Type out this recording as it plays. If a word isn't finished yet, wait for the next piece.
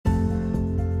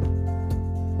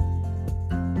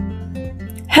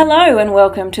Hello and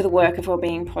welcome to the Work of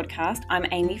Wellbeing podcast. I'm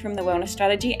Amy from The Wellness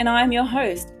Strategy and I am your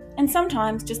host, and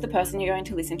sometimes just the person you're going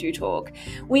to listen to talk.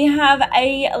 We have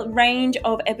a range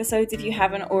of episodes. If you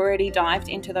haven't already dived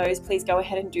into those, please go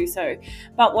ahead and do so.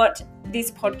 But what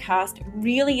this podcast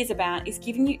really is about is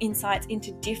giving you insights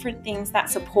into different things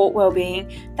that support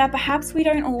wellbeing that perhaps we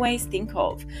don't always think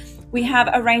of. We have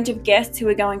a range of guests who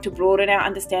are going to broaden our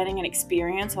understanding and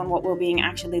experience on what wellbeing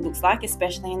actually looks like,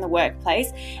 especially in the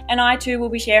workplace. And I too will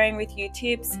be sharing with you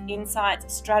tips,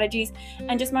 insights, strategies,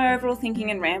 and just my overall thinking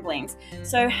and ramblings.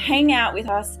 So hang out with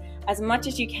us as much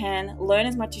as you can, learn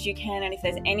as much as you can, and if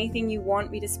there's anything you want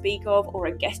me to speak of or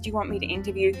a guest you want me to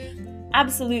interview,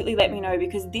 absolutely let me know,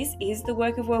 because this is the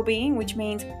work of wellbeing, which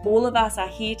means all of us are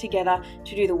here together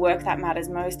to do the work that matters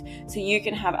most so you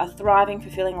can have a thriving,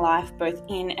 fulfilling life both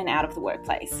in and out of the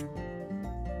workplace.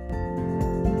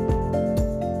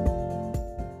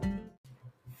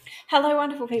 Hello,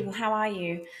 wonderful people. How are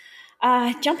you?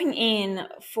 Jumping in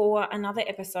for another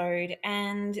episode,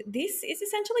 and this is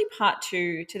essentially part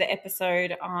 2 to the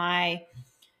episode I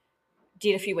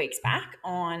did a few weeks back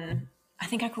on, I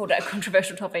think I called it a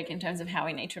controversial topic in terms of how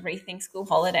we need to rethink school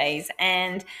holidays.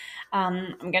 And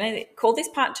I'm going to call this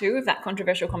part 2 of that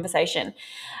controversial conversation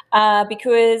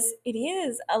because it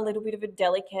is a little bit of a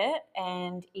delicate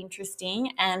and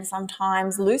interesting and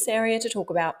sometimes loose area to talk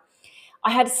about. I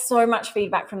had so much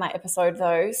feedback from that episode,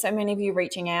 though. So many of you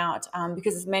reaching out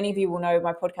because, as many of you will know,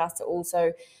 my podcasts are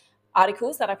also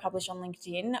articles that I publish on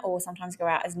LinkedIn or sometimes go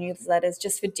out as newsletters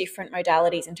just for different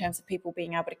modalities in terms of people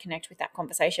being able to connect with that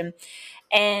conversation.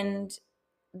 And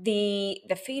the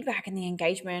feedback and the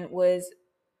engagement was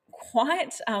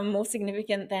quite more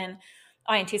significant than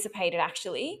I anticipated,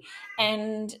 actually,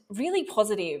 and really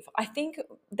positive. I think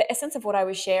the essence of what I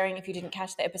was sharing, if you didn't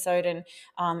catch the episode, and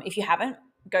if you haven't,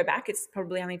 go back, it's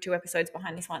probably only 2 episodes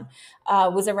behind this one,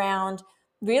 was around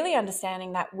really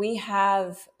understanding that we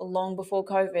have, long before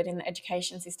COVID in the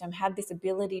education system, had this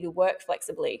ability to work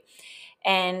flexibly.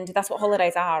 And that's what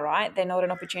holidays are, right? They're not an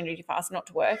opportunity for us not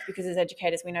to work, because as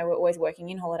educators, we know we're always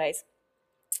working in holidays.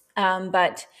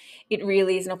 But it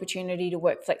really is an opportunity to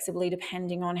work flexibly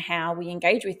depending on how we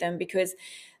engage with them, because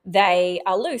they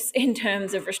are loose in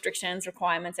terms of restrictions,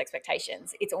 requirements,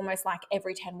 expectations. It's almost like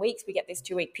every 10 weeks we get this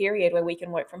 2-week period where we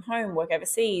can work from home, work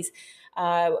overseas,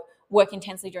 work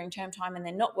intensely during term time, and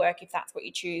then not work if that's what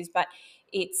you choose. But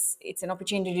it's an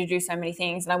opportunity to do so many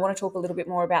things, and I want to talk a little bit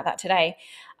more about that today.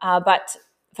 But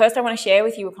first, I want to share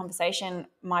with you a conversation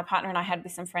my partner and I had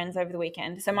with some friends over the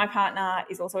weekend. So my partner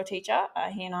is also a teacher.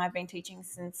 He and I have been teaching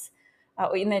since,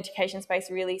 in the education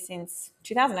space really since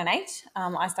 2008.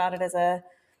 I started as a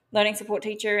learning support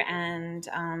teacher, and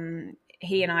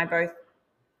he and I both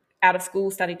out of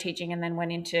school studied teaching and then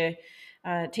went into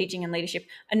teaching and leadership,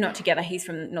 and not together. He's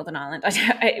from Northern Ireland.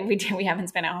 We haven't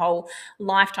spent our whole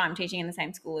lifetime teaching in the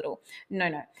same school at all.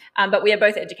 No. But we are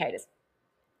both educators.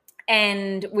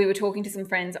 And we were talking to some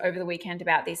friends over the weekend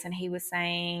about this, and he was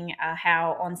saying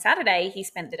how on Saturday he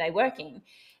spent the day working,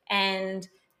 and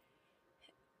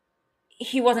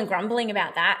he wasn't grumbling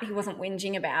about that. He wasn't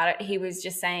whinging about it. He was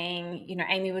just saying,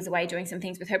 Amy was away doing some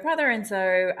things with her brother, and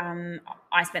so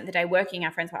I spent the day working.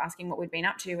 Our friends were asking what we'd been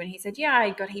up to, and he said, yeah, I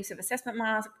got heaps of assessment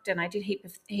marked, and I did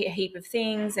a heap of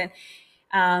things, and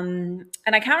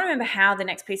I can't remember how the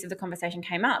next piece of the conversation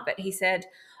came up, but he said,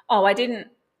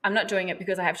 I'm not doing it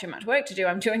because I have too much work to do.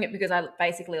 I'm doing it because I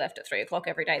basically left at 3:00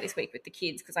 every day this week with the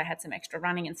kids, because I had some extra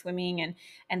running and swimming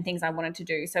and things I wanted to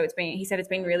do. So he said it's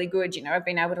been really good. I've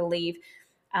been able to leave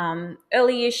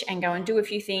early-ish and go and do a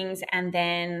few things. And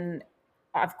then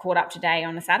I've caught up today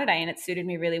on a Saturday, and it suited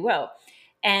me really well.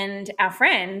 And our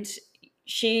friend,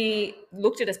 she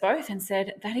looked at us both and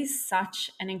said, that is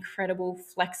such an incredible,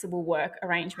 flexible work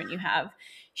arrangement you have.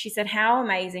 She said, how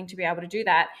amazing to be able to do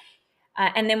that.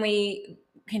 And then we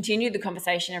continued the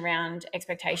conversation around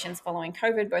expectations following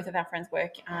COVID. Both of our friends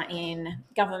work in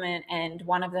government, and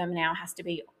one of them now has to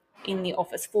be in the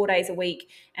office 4 days a week,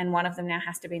 and one of them now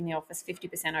has to be in the office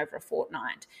 50% over a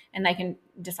fortnight, and they can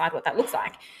decide what that looks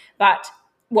like. But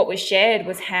what was shared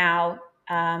was how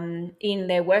in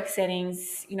their work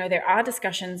settings, there are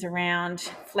discussions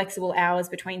around flexible hours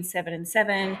between 7 and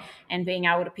 7 and being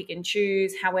able to pick and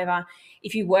choose. However,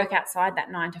 if you work outside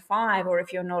that 9 to 5, or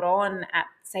if you're not on at,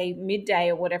 say, midday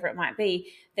or whatever it might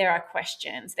be, there are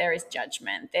questions, there is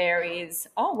judgment, there is,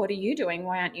 oh, what are you doing?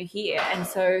 Why aren't you here? And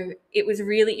so it was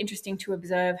really interesting to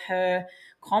observe her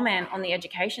comment on the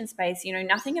education space.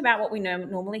 Nothing about what we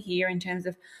normally hear in terms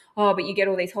of, oh, but you get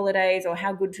all these holidays, or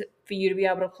how good for you to be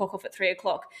able to clock off at 3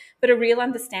 o'clock. But a real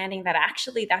understanding that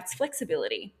actually that's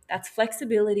flexibility. That's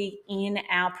flexibility in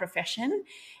our profession.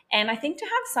 And I think to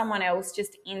have someone else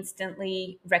just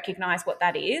instantly recognize what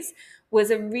that is was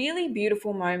a really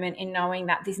beautiful moment in knowing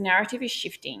that this narrative is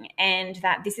shifting and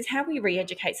that this is how we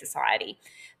re-educate society,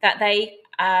 that they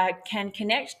can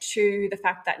connect to the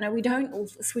fact that no, we don't all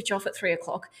switch off at 3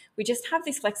 o'clock. We just have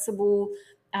this flexible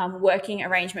working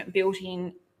arrangement built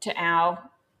in to our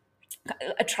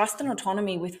a trust and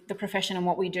autonomy with the profession and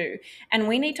what we do. And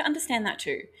we need to understand that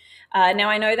too. Now,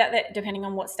 I know that depending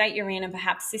on what state you're in and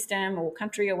perhaps system or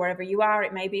country or wherever you are,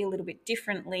 it may be a little bit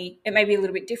differently. It may be a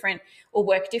little bit different or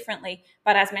work differently.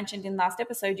 But as mentioned in last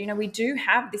episode, we do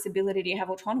have this ability to have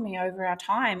autonomy over our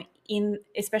time,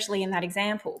 especially in that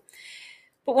example.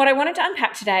 But what I wanted to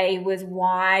unpack today was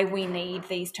why we need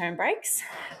these term breaks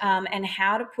and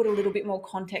how to put a little bit more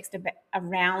context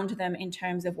around them in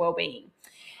terms of well-being,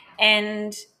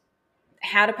 and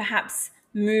how to perhaps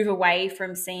move away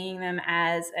from seeing them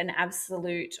as an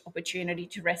absolute opportunity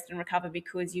to rest and recover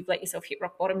because you've let yourself hit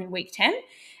rock bottom in week 10,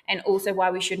 and also why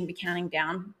we shouldn't be counting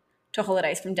down to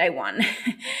holidays from day one.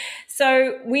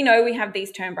 So we know we have these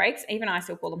term breaks. Even I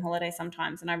still call them holidays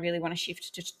sometimes, and I really want to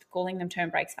shift to calling them term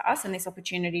breaks for us and this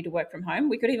opportunity to work from home.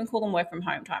 We could even call them work from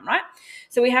home time, right?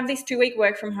 So we have this 2-week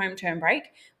work from home term break,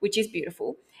 which is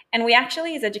beautiful. And we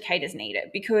actually as educators need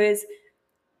it because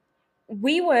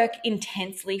we work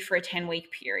intensely for a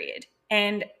 10-week period,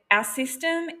 and our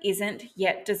system isn't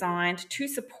yet designed to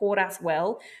support us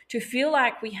well, to feel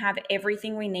like we have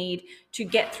everything we need to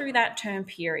get through that term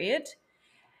period,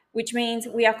 which means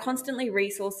we are constantly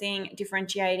resourcing,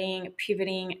 differentiating,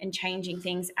 pivoting, and changing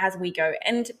things as we go.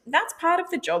 And that's part of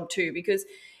the job too, because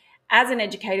as an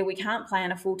educator, we can't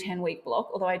plan a full 10-week block,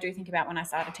 although I do think about when I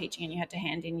started teaching and you had to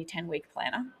hand in your 10-week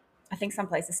planner. I think some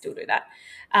places still do that.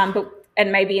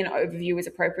 And maybe an overview is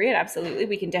appropriate. Absolutely.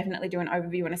 We can definitely do an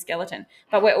overview and a skeleton.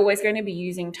 But we're always going to be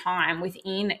using time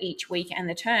within each week and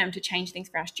the term to change things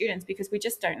for our students because we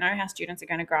just don't know how students are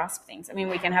going to grasp things. I mean,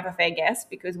 we can have a fair guess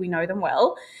because we know them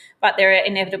well, but there are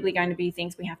inevitably going to be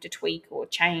things we have to tweak or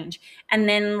change. And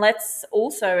then let's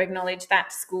also acknowledge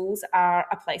that schools are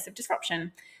a place of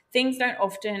disruption. Things don't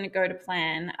often go to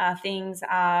plan. Things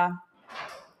are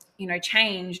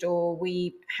changed, or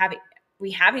we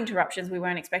have interruptions we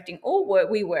weren't expecting or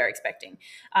we were expecting.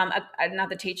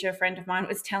 Another teacher friend of mine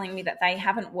was telling me that they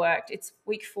haven't worked, it's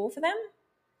week 4 for them,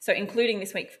 so including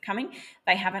this week coming,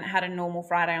 they haven't had a normal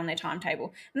Friday on their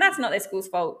timetable. And that's not their school's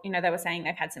fault. They were saying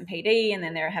they've had some PD and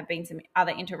then there have been some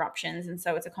other interruptions. And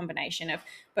so it's a combination of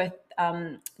both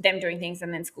them doing things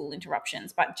and then school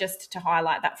interruptions. But just to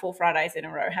highlight that 4 Fridays in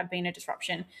a row have been a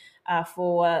disruption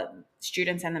for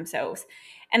students and themselves.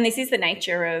 And this is the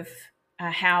nature of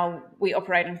how we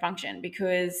operate and function,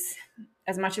 because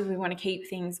as much as we want to keep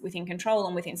things within control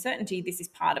and within certainty, this is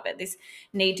part of it. This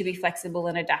need to be flexible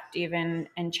and adaptive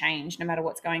and change no matter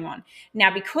what's going on.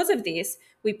 Now, because of this,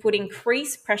 we put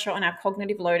increased pressure on our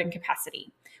cognitive load and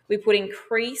capacity. We put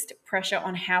increased pressure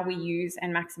on how we use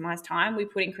and maximize time. We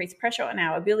put increased pressure on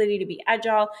our ability to be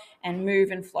agile and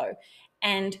move and flow.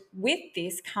 And with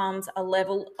this comes a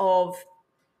level of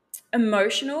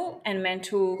emotional and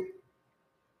mental,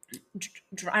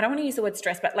 I don't want to use the word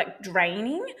stress, but like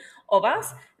draining of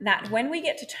us, that when we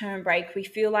get to term break, we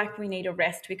feel like we need a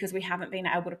rest because we haven't been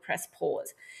able to press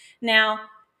pause. Now,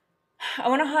 I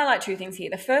want to highlight 2 things here.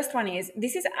 The first one is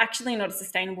this is actually not a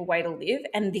sustainable way to live,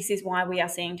 and this is why we are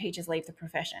seeing teachers leave the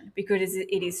profession, because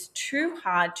it is too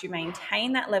hard to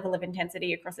maintain that level of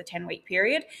intensity across a 10-week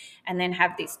period and then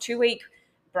have this 2-week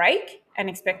break and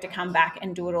expect to come back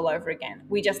and do it all over again.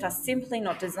 We just are simply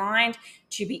not designed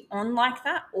to be on like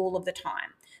that all of the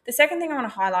time. The second thing I want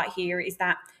to highlight here is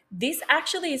that this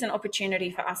actually is an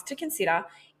opportunity for us to consider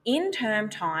in term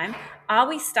time, are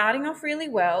we starting off really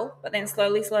well, but then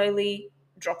slowly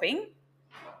dropping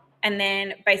and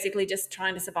then basically just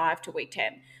trying to survive to week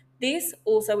 10? This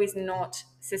also is not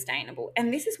sustainable.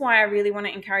 And this is why I really want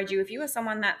to encourage you, if you are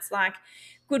someone that's like,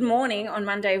 good morning on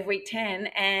Monday of week 10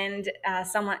 and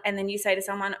then you say to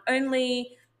someone,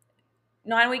 only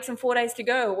 9 weeks and 4 days to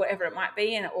go, or whatever it might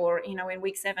be, or in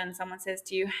week 7 someone says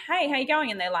to you, hey, how you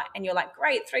going? And you're like,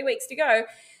 great, 3 weeks to go.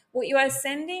 What you are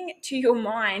sending to your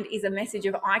mind is a message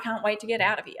of, I can't wait to get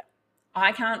out of here.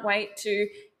 I can't wait to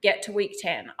get to week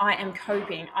 10. I am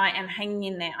coping. I am hanging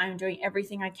in there. I am doing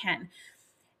everything I can.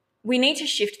 We need to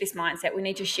shift this mindset. We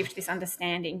need to shift this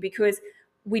understanding, because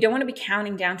we don't want to be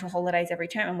counting down to holidays every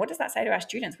term. And what does that say to our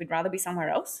students? We'd rather be somewhere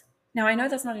else. Now, I know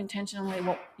that's not intentionally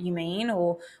what you mean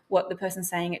or what the person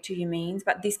saying it to you means,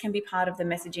 but this can be part of the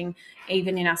messaging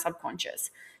even in our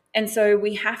subconscious. And so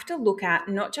we have to look at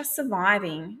not just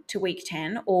surviving to week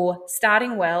 10 or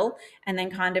starting well and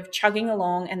then kind of chugging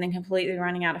along and then completely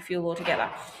running out of fuel altogether.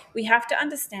 We have to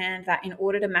understand that in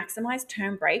order to maximize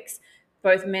term breaks,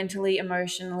 both mentally,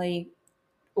 emotionally,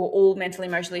 or all mentally,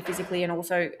 emotionally, physically, and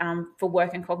also for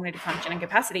work and cognitive function and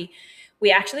capacity,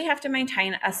 we actually have to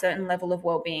maintain a certain level of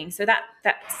well-being. So that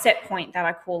set point that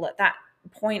I call it, that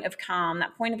point of calm,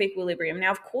 that point of equilibrium. Now,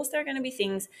 of course, there are going to be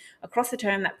things across the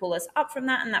term that pull us up from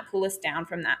that and that pull us down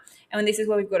from that. And this is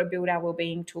where we've got to build our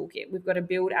well-being toolkit. We've got to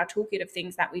build our toolkit of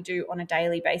things that we do on a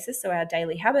daily basis. So our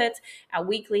daily habits, our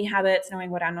weekly habits, knowing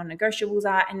what our non-negotiables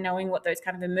are, and knowing what those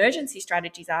kind of emergency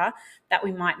strategies are that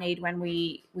we might need when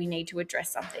we need to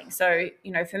address something. So,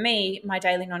 for me, my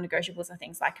daily non-negotiables are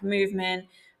things like movement,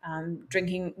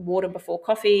 drinking water before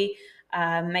coffee,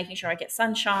 making sure I get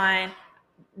sunshine,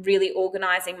 really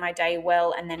organizing my day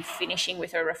well, and then finishing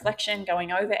with a reflection,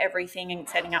 going over everything and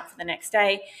setting up for the next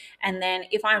day. And then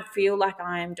if I feel like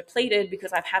I'm depleted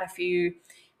because I've had a few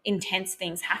intense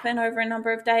things happen over a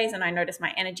number of days and I notice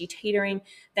my energy teetering,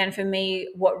 then for me,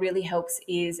 what really helps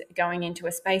is going into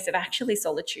a space of actually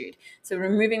solitude. So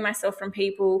removing myself from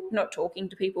people, not talking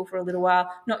to people for a little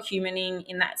while, not humaning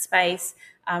in that space,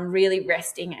 really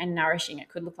resting and nourishing. It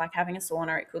could look like having a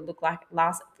sauna. It could look like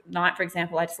last night, for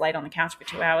example, I just laid on the couch for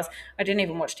 2 hours. I didn't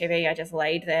even watch TV. I just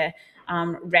laid there,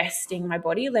 resting my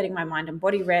body, letting my mind and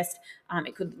body rest.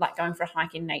 It could like going for a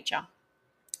hike in nature.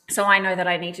 So I know that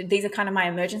I need to, these are kind of my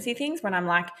emergency things when I'm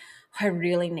like, I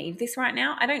really need this right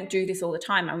now. I don't do this all the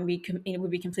time. It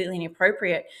would be completely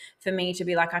inappropriate for me to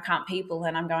be like, I can't people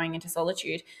and I'm going into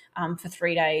solitude for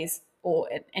 3 days, or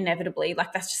inevitably,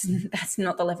 like that's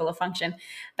not the level of function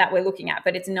that we're looking at.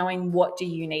 But it's knowing what do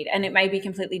you need, and it may be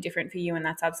completely different for you, and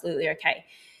that's absolutely okay.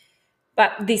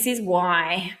 But this is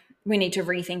why we need to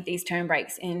rethink these term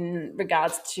breaks in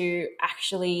regards to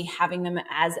actually having them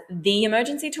as the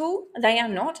emergency tool. They are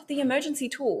not the emergency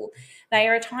tool. They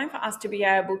are a time for us to be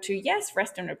able to, yes,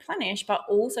 rest and replenish, but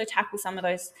also tackle some of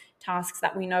those tasks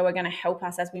that we know are going to help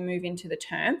us as we move into the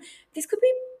term. This could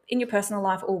be in your personal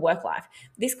life or work life.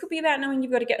 This could be about knowing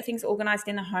you've got to get things organized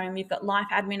in the home. You've got life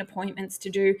admin appointments to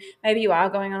do. Maybe you are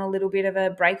going on a little bit of a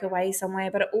breakaway somewhere,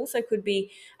 but it also could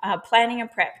be planning and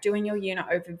prep, doing your unit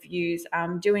overviews,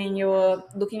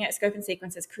 looking at scope and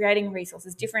sequences, creating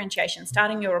resources, differentiation,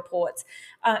 starting your reports,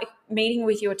 meeting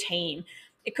with your team.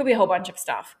 It could be a whole bunch of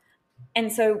stuff.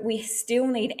 And so we still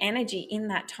need energy in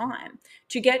that time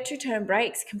to get to term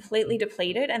breaks completely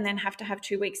depleted and then have to have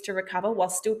 2 weeks to recover while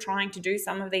still trying to do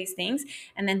some of these things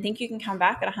and then think you can come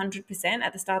back at 100%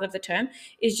 at the start of the term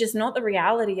is just not the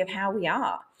reality of how we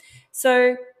are.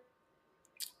 So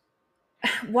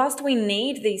whilst we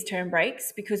need these term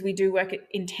breaks because we do work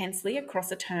intensely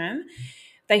across a term,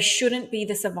 they shouldn't be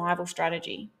the survival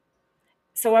strategy.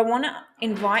 So I want to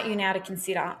invite you now to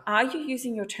consider, are you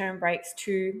using your term breaks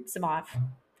to survive?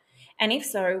 And if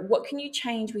so, what can you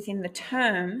change within the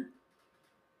term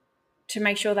to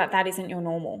make sure that that isn't your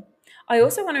normal? I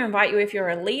also want to invite you, if you're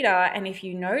a leader and if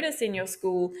you notice in your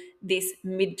school this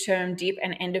midterm dip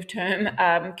and end of term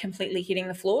completely hitting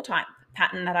the floor type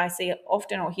pattern that I see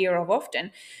often or hear of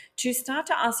often, to start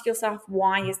to ask yourself,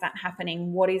 why is that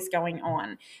happening? What is going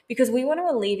on? Because we want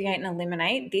to alleviate and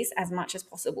eliminate this as much as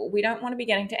possible. We don't want to be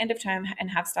getting to end of term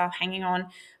and have staff hanging on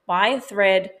by a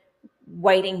thread,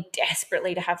 waiting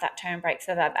desperately to have that term break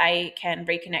so that they can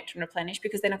reconnect and replenish,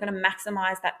 because they're not going to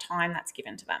maximize that time that's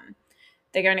given to them.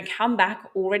 They're going to come back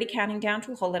already counting down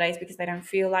to holidays because they don't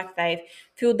feel like they've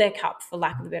filled their cup, for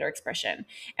lack of a better expression.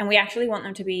 And we actually want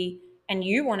them to be, and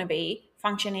you want to be,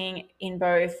 functioning in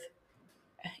both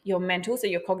your mental, so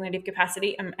your cognitive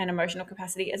capacity and emotional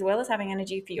capacity, as well as having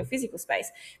energy for your physical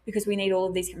space, because we need all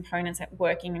of these components at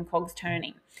working and cogs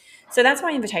turning. So that's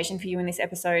my invitation for you in this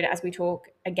episode as we talk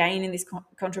again in this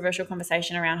controversial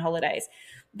conversation around holidays.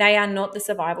 They are not the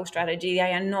survival strategy.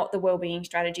 They are not the well-being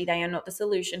strategy. They are not the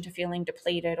solution to feeling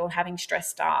depleted or having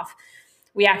stressed staff.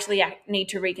 We actually need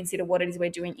to reconsider what it is we're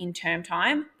doing in term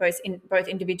time, both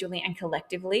individually and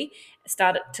collectively.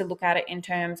 Start to look at it in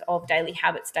terms of daily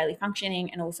habits, daily functioning,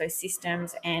 and also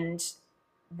systems and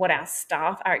what our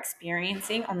staff are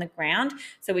experiencing on the ground,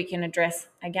 so we can address,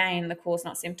 again, the cause,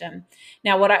 not symptom.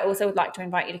 Now, what I also would like to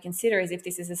invite you to consider is, if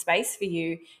this is a space for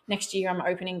you, next year I'm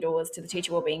opening doors to the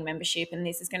Teacher Wellbeing membership, and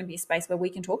this is going to be a space where we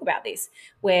can talk about this,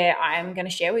 where I'm going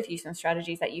to share with you some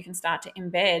strategies that you can start to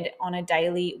embed on a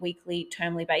daily, weekly,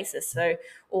 termly basis. So,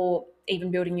 or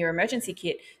even building your emergency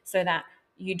kit so that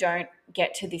you don't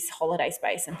get to this holiday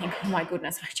space and think, oh my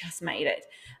goodness, I just made it.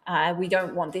 We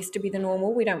don't want this to be the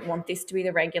normal. We don't want this to be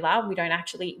the regular. We don't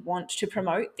actually want to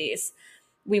promote this.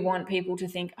 We want people to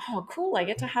think, oh, cool, I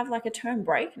get to have like a term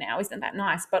break now. Isn't that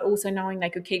nice? But also knowing they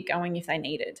could keep going if they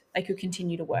needed. They could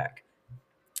continue to work.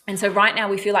 And so right now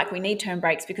we feel like we need term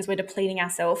breaks because we're depleting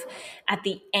ourselves at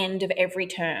the end of every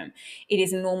term. It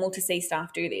is normal to see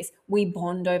staff do this. We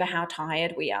bond over how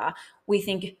tired we are. We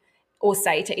think or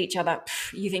say to each other,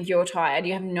 you think you're tired,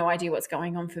 you have no idea what's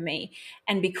going on for me.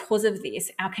 And because of this,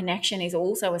 our connection is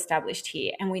also established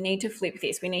here. And we need to flip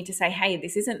this. We need to say, hey,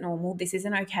 this isn't normal. This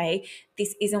isn't okay.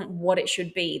 This isn't what it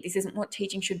should be. This isn't what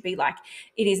teaching should be like.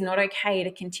 It is not okay to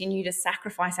continue to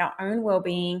sacrifice our own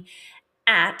well-being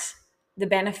at the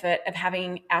benefit of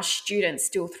having our students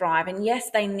still thrive. And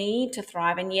yes, they need to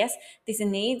thrive. And yes, this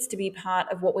needs to be part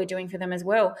of what we're doing for them as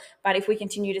well. But if we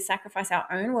continue to sacrifice our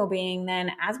own well-being,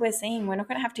 then as we're seeing, we're not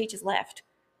going to have teachers left.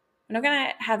 We're not going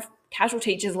to have casual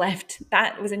teachers left.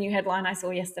 That was a new headline I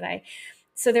saw yesterday.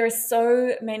 So there are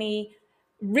so many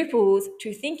ripples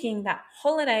to thinking that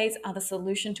holidays are the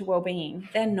solution to well-being.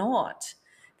 They're not.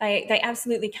 They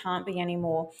absolutely can't be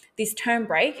anymore. This term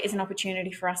break is an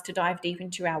opportunity for us to dive deep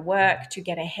into our work, to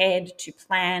get ahead, to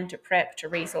plan, to prep, to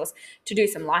resource, to do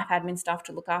some life admin stuff,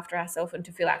 to look after ourselves and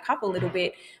to fill our cup a little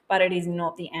bit, but it is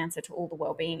not the answer to all the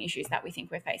well-being issues that we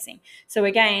think we're facing. So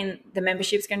again, the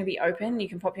membership's going to be open. You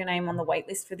can pop your name on the wait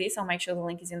list for this. I'll make sure the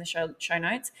link is in the show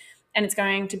notes. And it's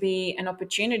going to be an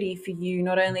opportunity for you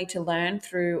not only to learn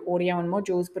through audio and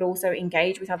modules, but also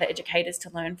engage with other educators to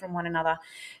learn from one another,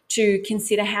 to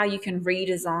consider how you can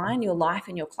redesign your life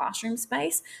and your classroom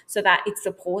space so that it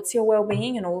supports your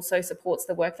well-being and also supports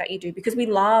the work that you do, because we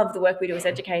love the work we do as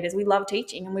educators. We love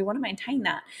teaching and we want to maintain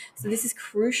that. So this is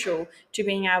crucial to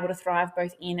being able to thrive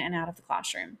both in and out of the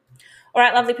classroom. All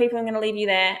right, lovely people, I'm going to leave you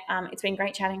there. It's been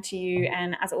great chatting to you.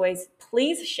 And as always,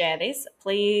 please share this.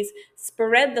 Please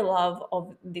spread the love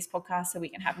of this podcast so we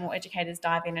can have more educators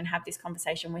dive in and have this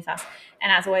conversation with us.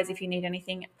 And as always, if you need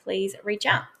anything, please reach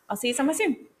out. I'll see you somewhere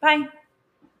soon. Bye.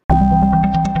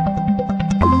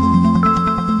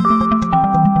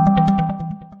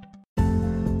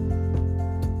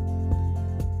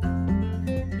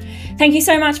 Thank you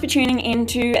so much for tuning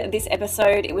into this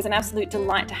episode. It was an absolute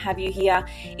delight to have you here.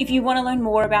 If you want to learn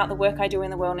more about the work I do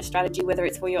in the wellness strategy, whether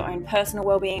it's for your own personal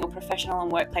well-being or professional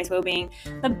and workplace well-being,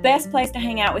 the best place to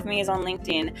hang out with me is on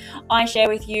LinkedIn. I share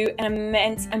with you an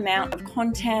immense amount of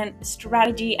content,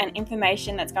 strategy, and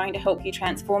information that's going to help you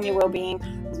transform your well-being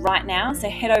right now.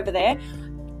 So head over there.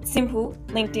 Simple,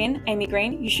 LinkedIn, Amy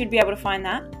Green. You should be able to find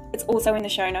that. It's also in the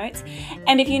show notes.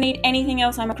 And if you need anything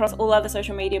else, I'm across all other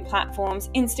social media platforms,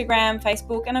 Instagram,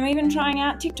 Facebook, and I'm even trying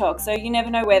out TikTok. So you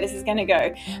never know where this is going to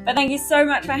go. But thank you so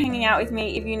much for hanging out with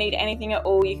me. If you need anything at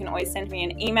all, you can always send me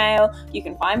an email. You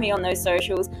can find me on those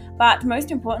socials. But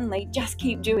most importantly, just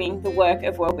keep doing the work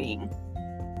of well-being.